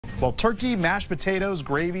Well, turkey, mashed potatoes,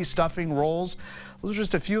 gravy, stuffing, rolls. Those are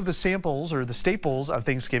just a few of the samples or the staples of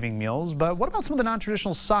Thanksgiving meals. But what about some of the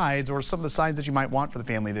non-traditional sides or some of the sides that you might want for the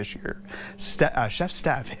family this year? Chef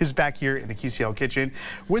Steph is back here in the QCL kitchen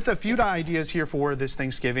with a few ideas here for this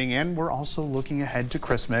Thanksgiving. And we're also looking ahead to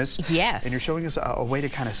Christmas. Yes. And you're showing us a way to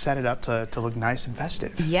kind of set it up to look nice and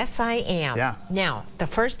festive. Yes, I am. Yeah. Now, the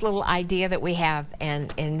first little idea that we have,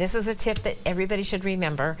 and this is a tip that everybody should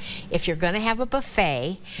remember, if you're going to have a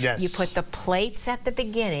buffet, yes, you put the plates at the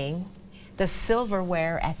beginning, the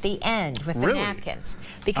silverware at the end with the napkins,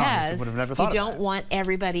 because you don't want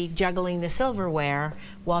everybody juggling the silverware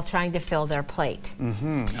while trying to fill their plate.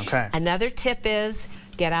 Okay. Another tip is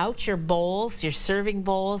get out your bowls, your serving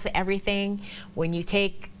bowls, everything. When you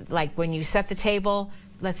take, like when you set the table,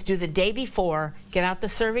 let's do the day before, get out the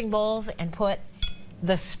serving bowls and put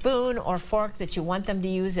the spoon or fork that you want them to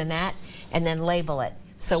use in that, and then label it.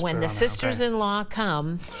 So when the sisters-in-law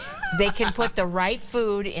come, they can put the right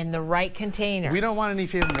food in the right container. We don't want any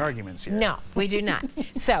family arguments here. No, we do not.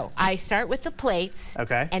 So I start with the plates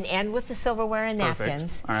and end with the silverware and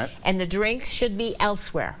napkins. All right. And the drinks should be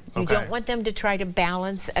elsewhere. You don't want them to try to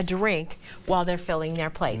balance a drink while they're filling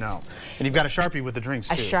their plates. No. And you've got a Sharpie with the drinks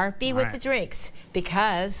too. A Sharpie with the drinks,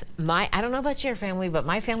 because I don't know about your family, but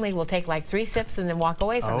my family will take like 3 sips and then walk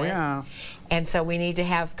away from it. Yeah. And so we need to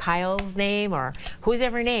have Kyle's name or whose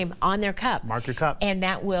ever name on their cup. Mark your cup. And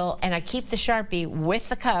that will, and I keep the Sharpie with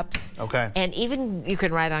the cups. Okay. And even you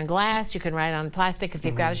can write on glass, you can write on plastic if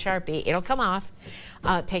you've got a Sharpie. It'll come off.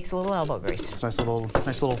 It takes a little elbow grease. It's a nice little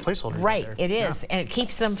placeholder. Right, it is. And it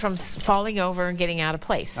keeps them from falling over and getting out of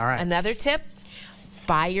place. All right. Another tip,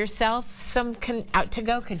 buy yourself some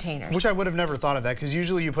out-to-go containers. Which I would have never thought of that, because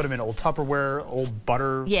usually you put them in old Tupperware, old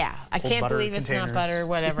butter. Yeah, I can't believe it's not butter,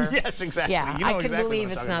 whatever. Yes, exactly. Yeah, you know I can believe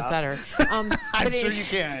it's not butter. I'm sure you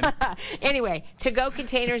can. Anyway, to-go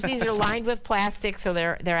containers, these are lined with plastic, so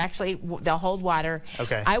they'll hold water.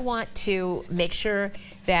 Okay. I want to make sure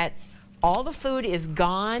that all the food is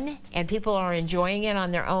gone and people are enjoying it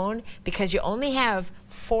on their own, because you only have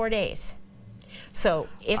 4 days. So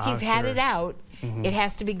if you've had it out, it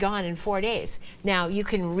has to be gone in 4 days. Now, you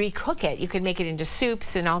can recook it. You can make it into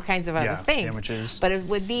soups and all kinds of other things. Sandwiches. But it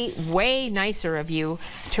would be way nicer of you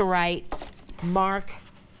to write Mark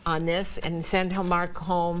on this and send Mark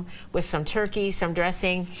home with some turkey, some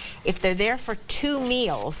dressing. If they're there for 2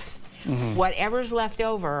 meals, whatever's left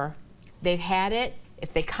over, they've had it.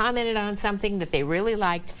 If they commented on something that they really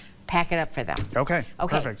liked, pack it up for them. Okay,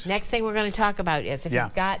 perfect. Next thing we're going to talk about is if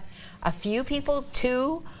you've got a few people,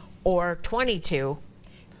 2 or 22,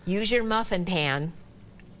 use your muffin pan.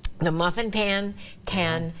 The muffin pan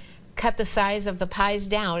can cut the size of the pies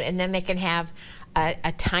down, and then they can have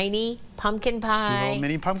a tiny pumpkin pie. Do a little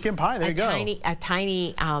mini pumpkin pie, there you go. A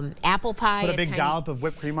tiny apple pie. Put a big dollop of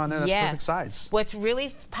whipped cream on there, that's perfect size. What's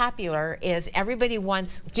really popular is everybody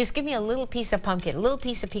wants, just give me a little piece of pumpkin, a little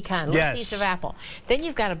piece of pecan, a little piece of apple. Then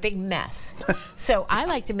you've got a big mess. So I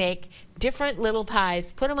like to make different little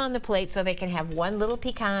pies, put them on the plate so they can have 1 little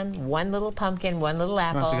pecan, 1 little pumpkin, 1 little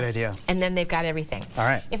apple. That's a good idea. And then they've got everything. All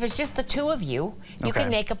right. If it's just the 2 of you, you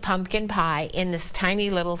can make a pumpkin pie in this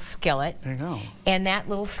tiny little skillet. There you go. And that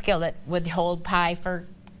little skillet would hold pie for,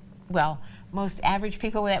 well, most average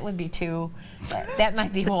people, that would be 2. That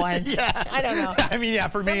might be 1. I don't know. I mean,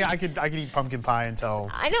 for me, I could eat pumpkin pie until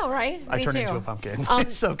I know, right? I turn into a pumpkin.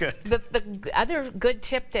 It's so good. The other good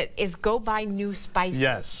tip that is go buy new spices.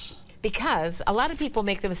 Yes. Because a lot of people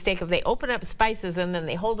make the mistake of they open up spices and then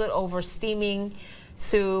they hold it over steaming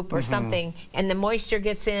soup or something, and the moisture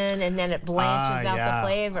gets in and then it blanches out the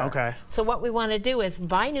flavor. Okay. So what we want to do is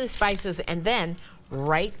buy new spices and then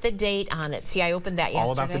write the date on it. See, I opened that yesterday.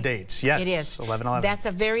 All about the dates. Yes. It is. 11/11. That's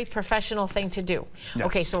a very professional thing to do. Yes.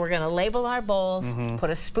 Okay, so we're going to label our bowls, put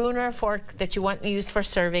a spoon or a fork that you want used for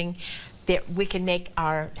serving. We can make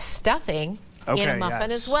our stuffing in a muffin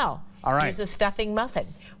as well. All right. Here's a stuffing muffin.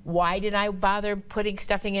 Why did I bother putting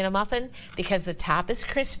stuffing in a muffin? Because the top is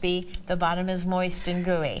crispy, the bottom is moist and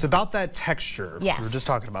gooey. It's about that texture. Yes. We were just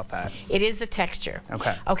talking about that. It is the texture.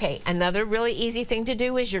 Okay. Okay, another really easy thing to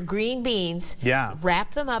do is your green beans. Yeah.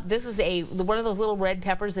 Wrap them up. This is one of those little red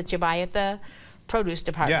peppers that you buy at the produce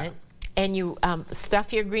department. Yeah. And you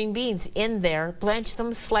stuff your green beans in there, blanch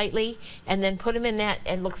them slightly, and then put them in that.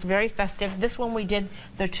 It looks very festive. This one we did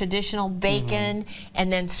the traditional bacon,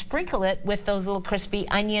 and then sprinkle it with those little crispy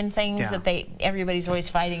onion things that everybody's always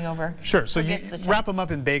fighting over. Sure, so you wrap them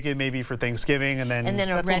up in bacon maybe for Thanksgiving, and then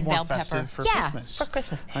a red bell pepper for Christmas. for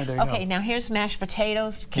Christmas. Right, there you okay, go. now here's mashed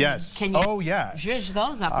potatoes. Can you zhuzh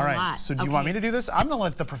those up All a right. lot? So do you want me to do this? I'm going to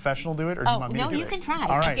let the professional do it, or do you want me to do it? No, you can try.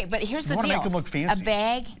 All right. Okay, but here's the deal. deal. You want to make them look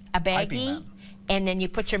fancy. A baggie, and then you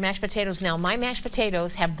put your mashed potatoes. Now, my mashed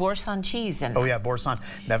potatoes have Boursin cheese in them. Oh yeah, Boursin.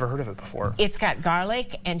 Never heard of it before. It's got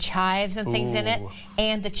garlic and chives and things in it, Ooh.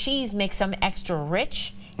 and the cheese makes them extra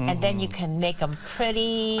rich. And then you can make them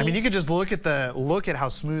pretty. I mean, you could just look at how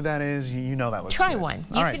smooth that is. You know that looks Try good. one.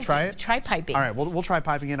 All right, try it. Try piping. All right, we'll try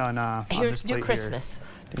piping it on this plate do Christmas. Here.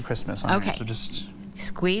 Do Christmas. All Okay. right, so just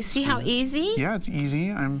Squeeze. See how easy? yeah, it's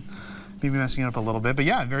easy. I'm maybe messing it up a little bit, but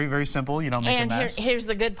yeah, very, very simple. You don't make a And mess. here's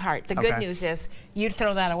the good part. The good Okay. news is you'd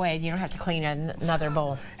throw that away. You don't have to clean another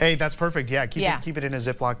bowl. Hey, that's perfect. Yeah, Yeah. keep it in a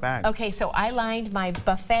Ziploc bag. Okay, so I lined my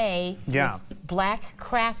buffet Yeah. with black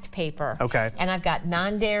craft paper. Okay. And I've got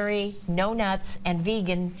non-dairy, no nuts, and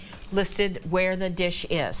vegan listed where the dish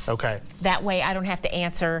is. Okay. That way I don't have to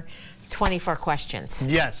answer 24 questions.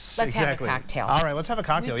 Yes, Let's exactly. have a cocktail. All right, let's have a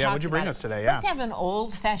cocktail. We've Yeah, talked what'd you bring about us it. today? Yeah. Let's have an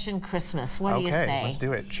old-fashioned Christmas. What do you Okay, say? let's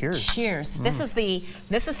do it. Cheers. Cheers. This is the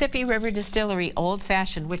Mississippi River Distillery Old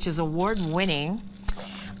Fashioned, which is award-winning.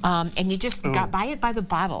 And you just buy it by the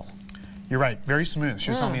bottle. You're right. Very smooth. She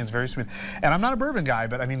was telling me it's very smooth. And I'm not a bourbon guy,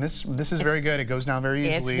 but I mean this is very good. It goes down very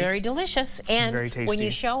easily. It's very delicious. And very when tasty.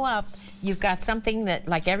 you show up, you've got something that,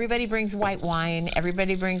 like, everybody brings white wine,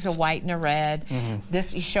 everybody brings a white and a red.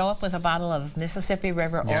 This, you show up with a bottle of Mississippi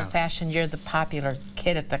River Yeah. Old Fashioned, you're the popular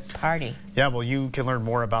kid at the party. Yeah, well, you can learn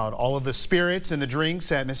more about all of the spirits and the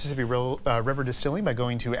drinks at Mississippi River Distilling by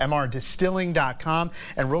going to mrdistilling.com.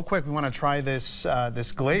 And real quick, we want to try this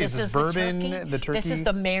glaze, this is bourbon, the turkey. the turkey. This is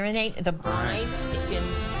the marinade, the brine. It's in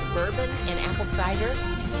bourbon and apple cider.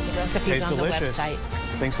 The recipe's Tastes on delicious. the website.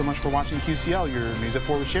 Thanks so much for watching QCL. Your News at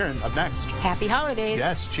 4 with Sharon. Up next. Happy holidays.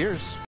 Yes, cheers.